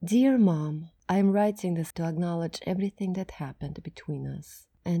Dear Mom, I'm writing this to acknowledge everything that happened between us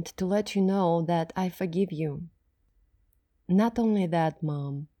and to let you know that I forgive you. Not only that,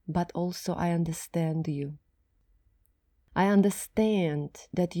 Mom, but also I understand you. I understand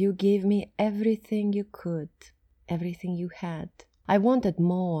that you gave me everything you could, everything you had. I wanted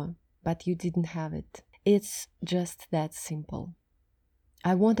more, but you didn't have it. It's just that simple.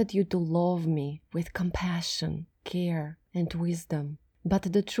 I wanted you to love me with compassion, care, and wisdom.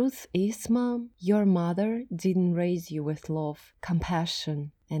 But the truth is, Mom, your mother didn't raise you with love,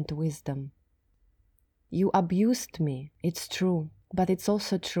 compassion, and wisdom. You abused me, it's true, but it's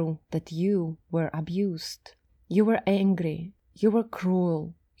also true that you were abused. You were angry, you were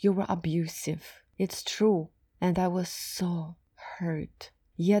cruel, you were abusive. It's true, and I was so hurt.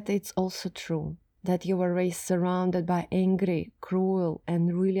 Yet it's also true that you were raised surrounded by angry, cruel,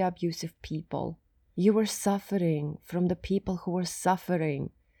 and really abusive people. You were suffering from the people who were suffering,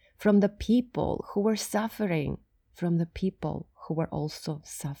 from the people who were suffering, from the people who were also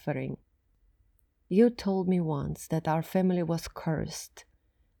suffering. You told me once that our family was cursed.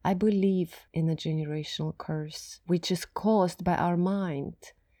 I believe in a generational curse, which is caused by our mind.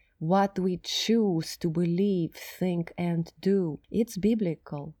 What we choose to believe, think, and do, it's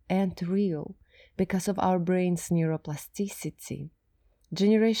biblical and real because of our brain's neuroplasticity.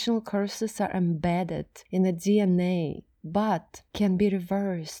 Generational curses are embedded in the DNA, but can be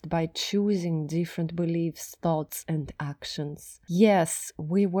reversed by choosing different beliefs, thoughts, and actions. Yes,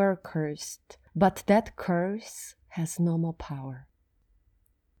 we were cursed, but that curse has no more power.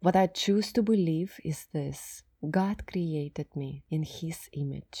 What I choose to believe is this: God created me in His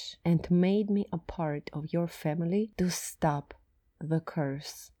image and made me a part of your family to stop the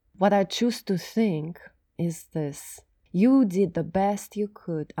curse. What I choose to think is this: you did the best you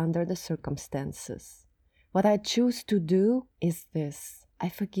could under the circumstances. What I choose to do is this: I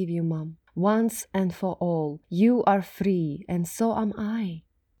forgive you, Mom. Once and for all, you are free, and so am I.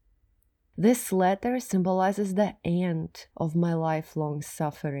 This letter symbolizes the end of my lifelong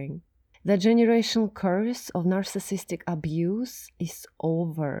suffering. The generational curse of narcissistic abuse is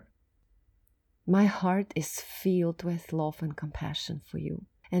over. My heart is filled with love and compassion for you,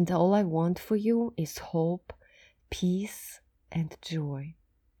 and all I want for you is hope, peace, and joy.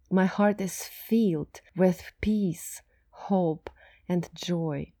 My heart is filled with peace, hope, and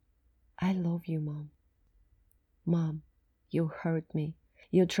joy. I love you, Mom. Mom, you hurt me.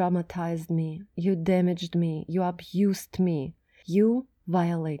 You traumatized me. You damaged me. You abused me. You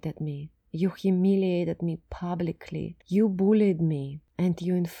violated me. You humiliated me publicly. You bullied me. And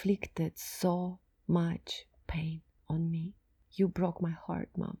you inflicted so much pain on me. You broke my heart,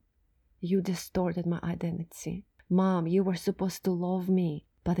 Mom. You distorted my identity. Mom, you were supposed to love me,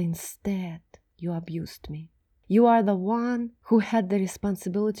 but instead you abused me. You are the one who had the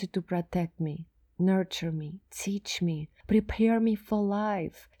responsibility to protect me, nurture me, teach me, prepare me for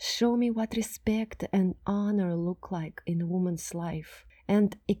life, show me what respect and honor look like in a woman's life,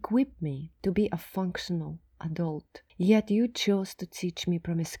 and equip me to be a functional adult. Yet you chose to teach me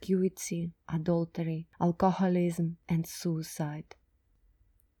promiscuity, adultery, alcoholism, and suicide.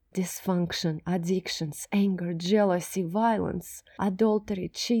 Dysfunction, addictions, anger, jealousy, violence, adultery,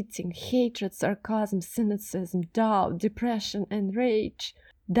 cheating, hatred, sarcasm, cynicism, doubt, depression, and rage.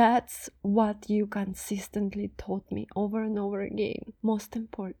 That's what you consistently taught me over and over again. Most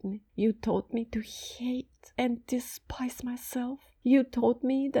importantly, you taught me to hate and despise myself. You taught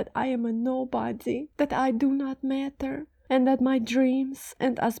me that I am a nobody, that I do not matter, and that my dreams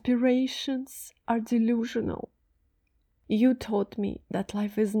and aspirations are delusional. You taught me that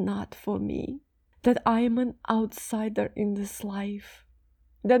life is not for me, that I am an outsider in this life,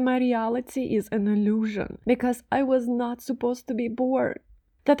 that my reality is an illusion because I was not supposed to be born,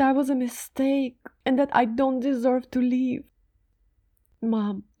 that I was a mistake and that I don't deserve to live.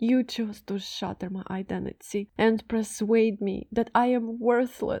 Mom, you chose to shatter my identity and persuade me that I am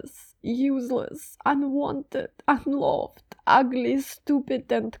worthless, useless, unwanted, unloved, ugly,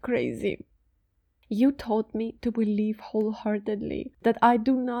 stupid, and crazy. You taught me to believe wholeheartedly that I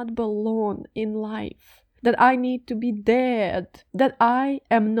do not belong in life, that I need to be dead, that I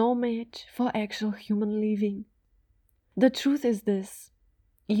am no match for actual human living. The truth is this: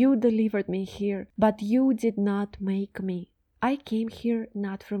 you delivered me here, but you did not make me. I came here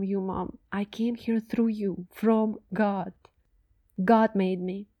not from you, Mom. I came here through you, from God. God made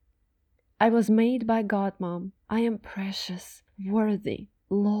me. I was made by God, Mom. I am precious, worthy,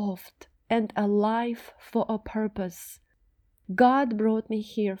 loved, and alive for a purpose. God brought me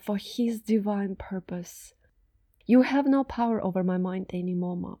here for His divine purpose. You have no power over my mind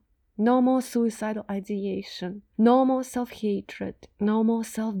anymore, Mom. No more suicidal ideation. No more self-hatred. No more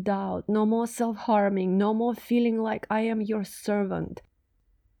self-doubt. No more self-harming. No more feeling like I am your servant.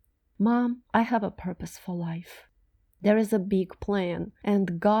 Mom, I have a purpose for life. There is a big plan,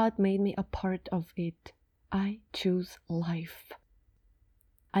 and God made me a part of it. I choose life.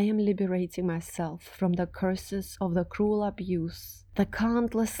 I am liberating myself from the curses of the cruel abuse, the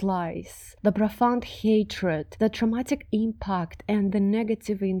countless lies, the profound hatred, the traumatic impact, and the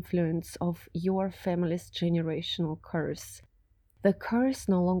negative influence of your family's generational curse. The curse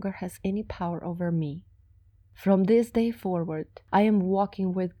no longer has any power over me. From this day forward, I am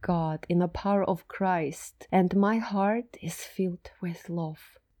walking with God in the power of Christ, and my heart is filled with love.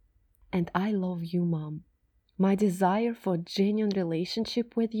 And I love you, Mom. My desire for genuine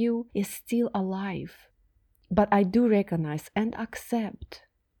relationship with you is still alive. But I do recognize and accept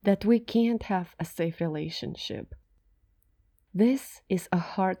that we can't have a safe relationship. This is a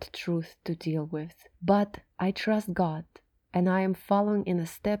hard truth to deal with, but I trust God, and I am following in the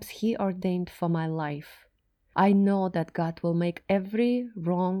steps He ordained for my life. I know that God will make every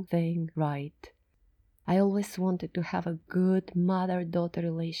wrong thing right. I always wanted to have a good mother-daughter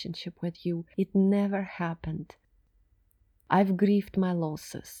relationship with you. It never happened. I've grieved my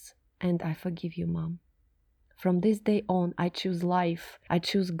losses, and I forgive you, Mom. From this day on, I choose life. I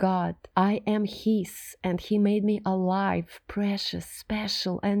choose God. I am His, and He made me alive, precious,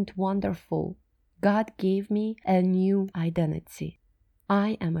 special, and wonderful. God gave me a new identity.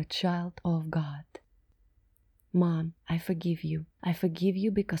 I am a child of God. Mom, I forgive you. I forgive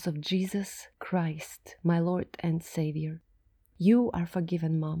you because of Jesus Christ, my Lord and Savior. You are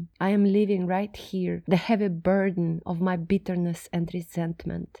forgiven, Mom. I am leaving right here the heavy burden of my bitterness and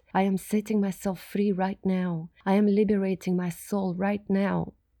resentment. I am setting myself free right now. I am liberating my soul right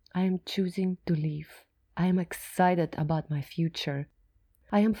now. I am choosing to live. I am excited about my future.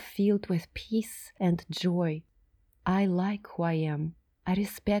 I am filled with peace and joy. I like who I am. I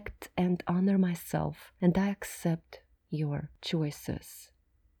respect and honor myself, and I accept your choices.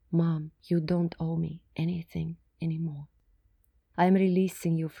 Mom, you don't owe me anything anymore. I am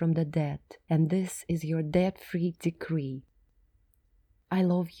releasing you from the debt, and this is your debt-free decree. I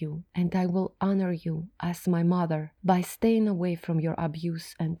love you, and I will honor you as my mother by staying away from your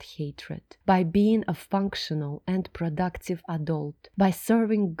abuse and hatred, by being a functional and productive adult, by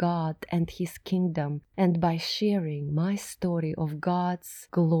serving God and His kingdom, and by sharing my story of God's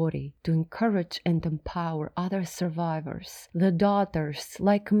glory to encourage and empower other survivors, the daughters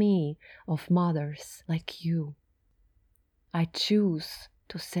like me of mothers like you. I choose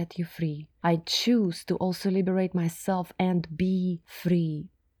to set you free. I choose to also liberate myself and be free.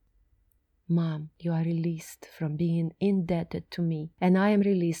 Mom, you are released from being indebted to me, and I am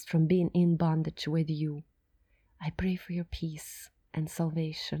released from being in bondage with you. I pray for your peace and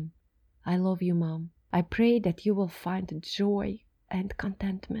salvation. I love you, Mom. I pray that you will find joy and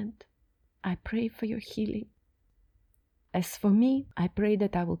contentment. I pray for your healing. As for me, I pray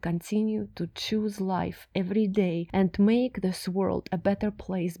that I will continue to choose life every day and make this world a better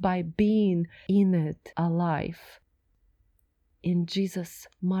place by being in it alive. In Jesus'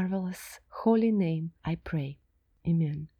 marvelous holy name I pray. Amen.